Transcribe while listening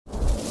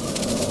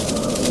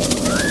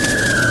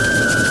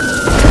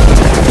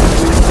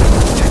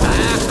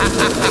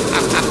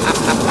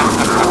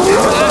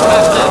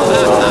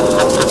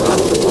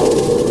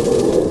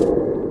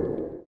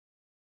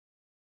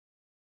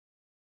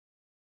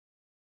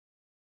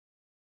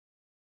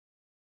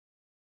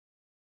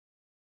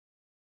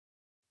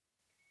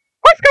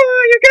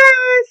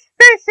guys,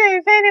 this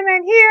is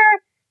Enderman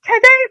here.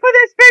 Today for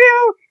this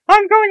video,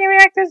 I'm going to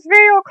react to this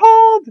video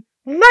called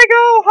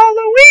Lego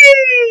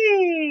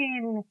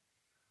Halloween.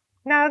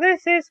 Now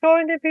this is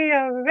going to be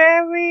a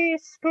very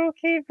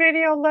spooky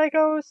video,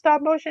 Lego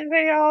stop motion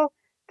video,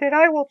 that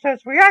I will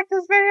just react to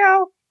this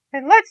video,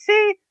 and let's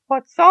see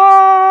what's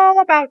all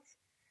about.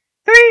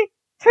 3,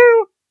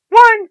 2,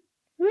 1,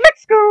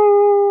 let's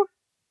go!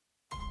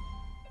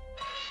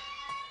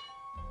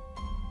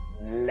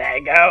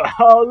 Lego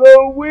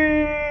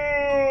Halloween!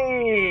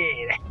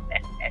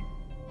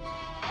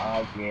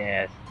 Oh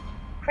yes.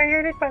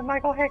 Created by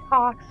Michael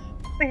Hickox,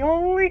 the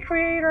only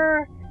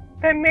creator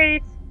that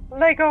made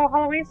Lego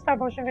Halloween stop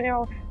motion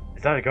video.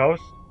 Is that a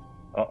ghost?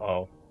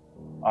 Uh-oh.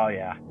 Oh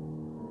yeah.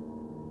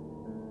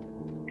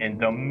 In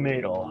the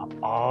middle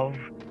of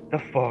the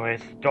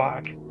forest,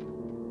 dark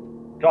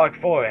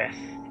forest,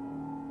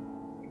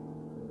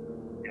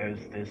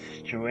 there's the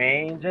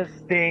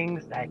strangest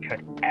things that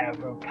could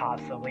ever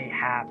possibly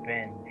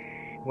happen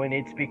when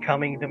it's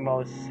becoming the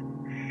most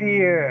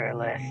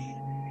fearless,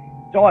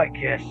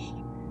 darkest,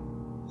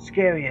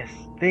 scariest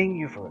thing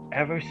you've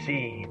ever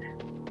seen.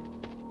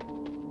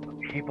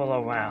 People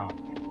around,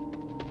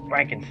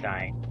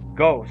 Frankenstein,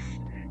 ghosts,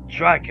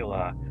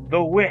 Dracula,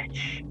 the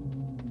witch,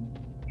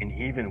 and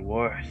even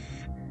worse,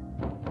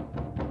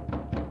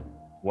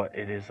 what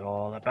it is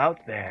all about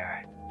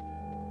there.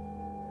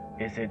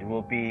 Is it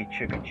will be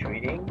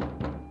trick-or-treating?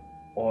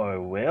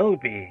 Or will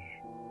be?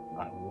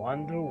 I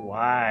wonder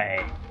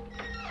why.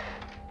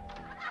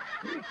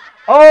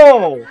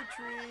 Oh!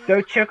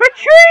 They're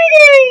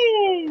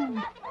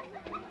trick-or-treating!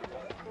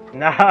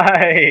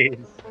 Nice!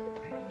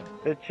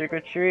 They're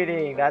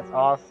trick-or-treating, that's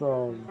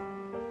awesome.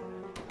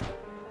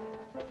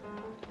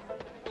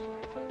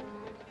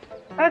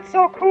 That's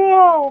so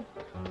cool!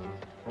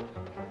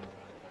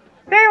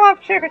 They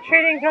love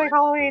trick-or-treating during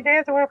Halloween. They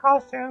have to wear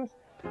costumes.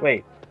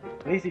 Wait.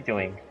 What is he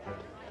doing?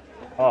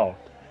 Oh.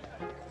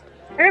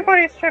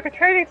 Everybody's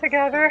trick-or-treating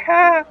together.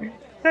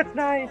 That's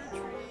nice.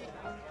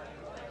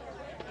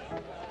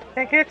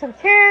 They get some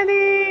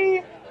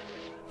candy.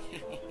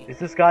 Is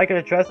this guy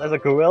gonna dress as a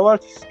gorilla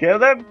to scare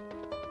them?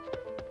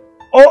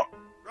 Oh!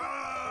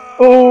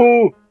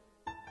 Oh!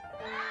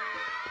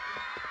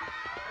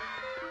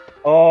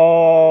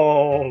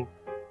 Oh!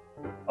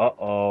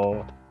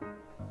 Uh-oh.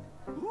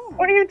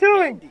 What are you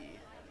doing?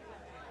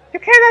 You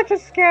cannot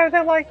just scare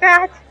them like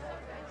that.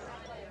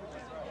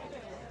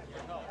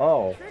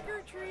 Oh. Trick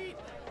or treat.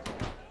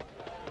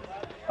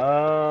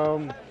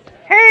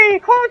 Hey,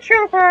 Clone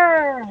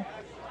Trooper!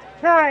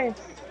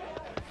 Nice.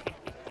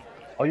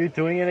 Are you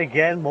doing it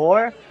again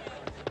more?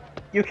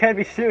 You can't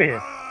be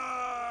serious.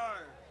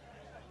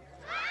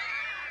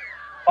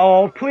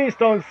 Oh, please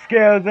don't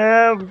scare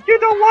them. You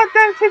don't want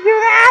them to do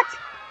that.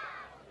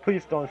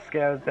 Please don't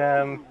scare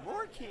them.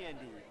 More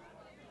candy.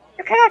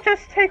 You cannot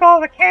just take all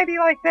the candy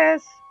like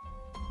this.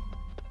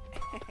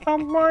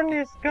 Someone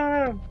is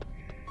gonna...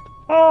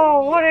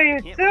 Oh, what are you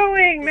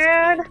doing,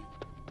 man?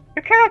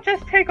 You cannot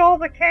just take all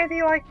the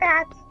candy like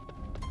that.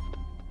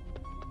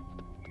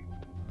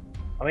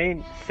 I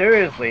mean,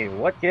 seriously,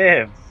 what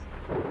gives?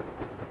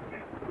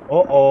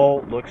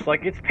 Uh-oh, looks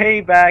like it's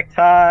payback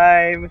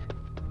time.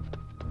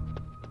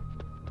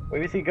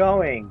 Where is he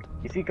going?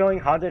 Is he going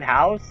haunted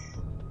house?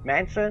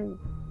 Mansion?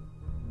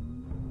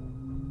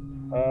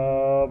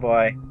 Oh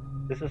boy,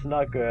 this is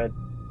not good.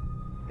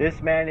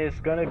 This man is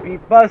gonna be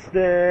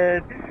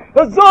busted!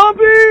 A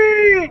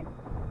zombie!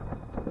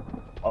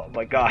 Oh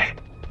my god.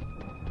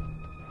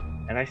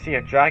 And I see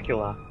a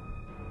Dracula.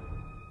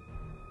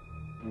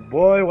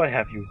 Boy, what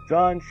have you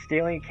done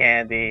stealing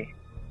candy?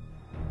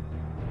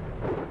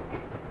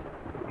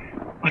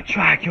 A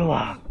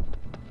Dracula!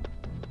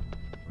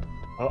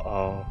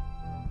 Uh-oh.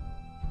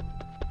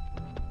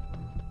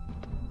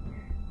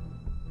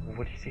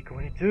 What is he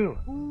going to do?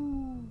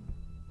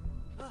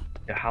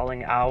 The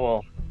Howling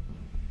Owl.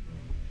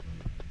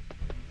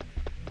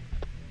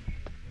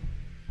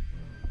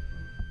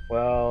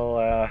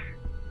 Well,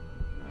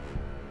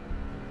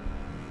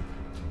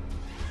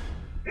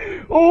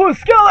 oh, a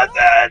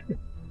skeleton!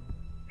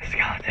 A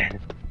skeleton.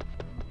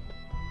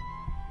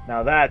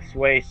 Now that's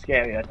way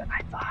scarier than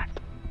I thought.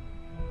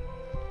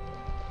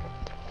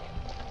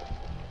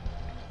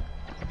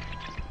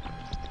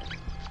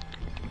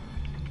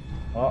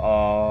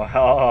 Uh-oh.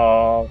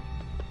 Uh-oh.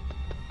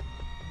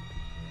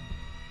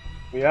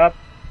 Yep.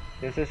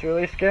 This is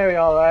really scary,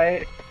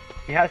 alright.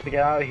 He has to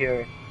get out of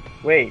here.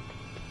 Wait.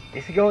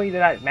 Is he going to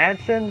that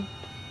mansion?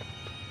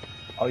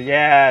 Oh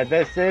yeah,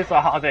 this is a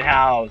haunted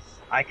house.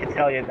 I can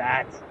tell you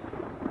that.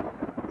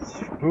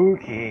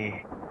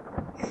 Spooky.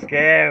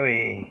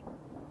 Scary.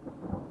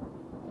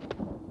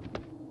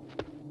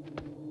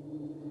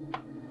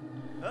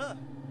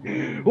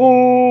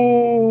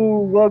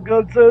 Ooh,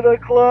 welcome to the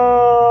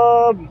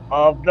club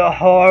of the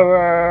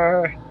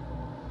horror.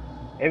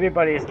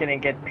 Everybody is gonna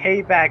get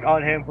payback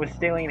on him for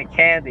stealing the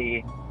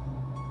candy.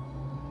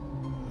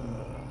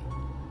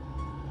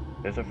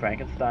 There's a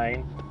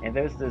Frankenstein, and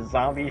there's the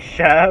zombie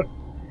chef.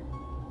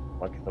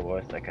 What's the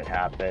worst that could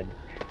happen?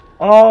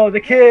 Oh, the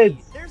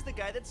kids! the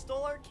guy that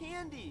stole our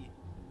candy.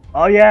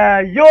 Oh yeah,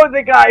 you're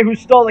the guy who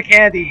stole the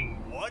candy.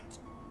 What?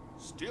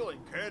 Stealing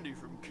candy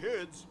from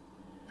kids?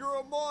 You're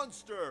a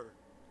monster!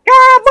 You're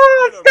a Let's get 'em.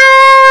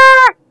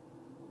 monster!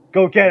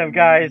 Go get him,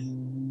 guys.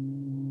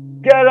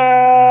 Get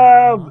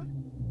Huh? him!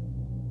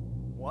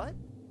 What?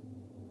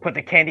 Put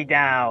the candy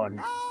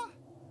down. Ah!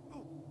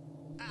 Ooh.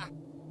 Ah.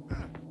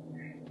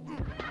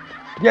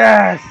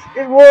 Yes,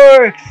 it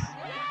works.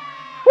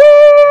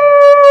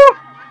 Woo!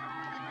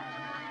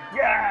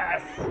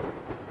 Yes.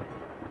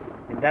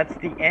 And that's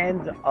the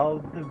end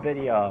of the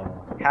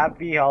video.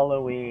 Happy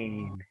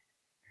Halloween.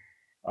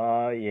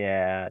 Oh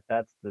yeah,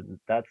 that's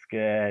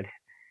good.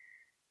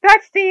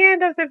 That's the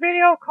end of the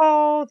video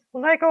called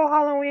Lego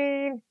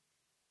Halloween.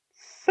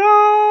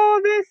 So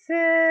this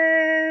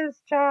is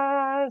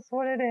just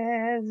what it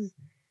is.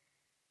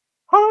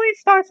 Halloween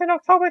starts on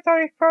October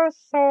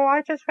 31st, so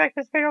I just make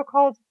this video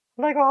called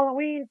Lego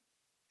Halloween.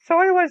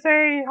 So it was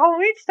a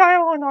Halloween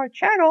style on our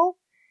channel.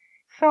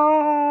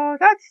 So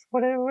that's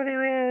what it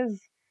really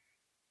is.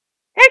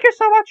 Thank you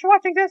so much for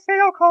watching this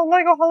video called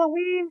Lego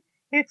Halloween.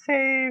 It's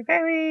a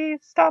very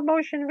stop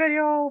motion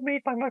video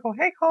made by Michael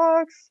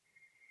Haycox.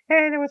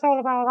 And it was all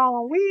about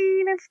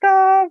Halloween and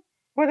stuff.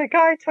 Where the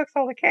guy took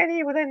all the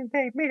candy, but then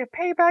they made a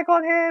payback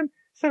on him.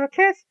 So the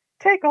kids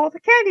take all the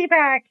candy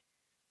back.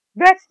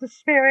 That's the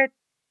spirit.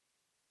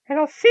 And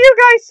I'll see you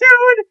guys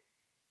soon.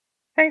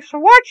 Thanks for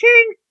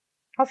watching.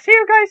 I'll see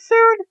you guys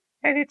soon.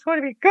 And it's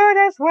going to be good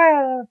as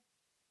well.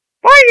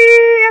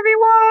 Bye,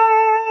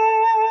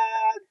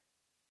 everyone!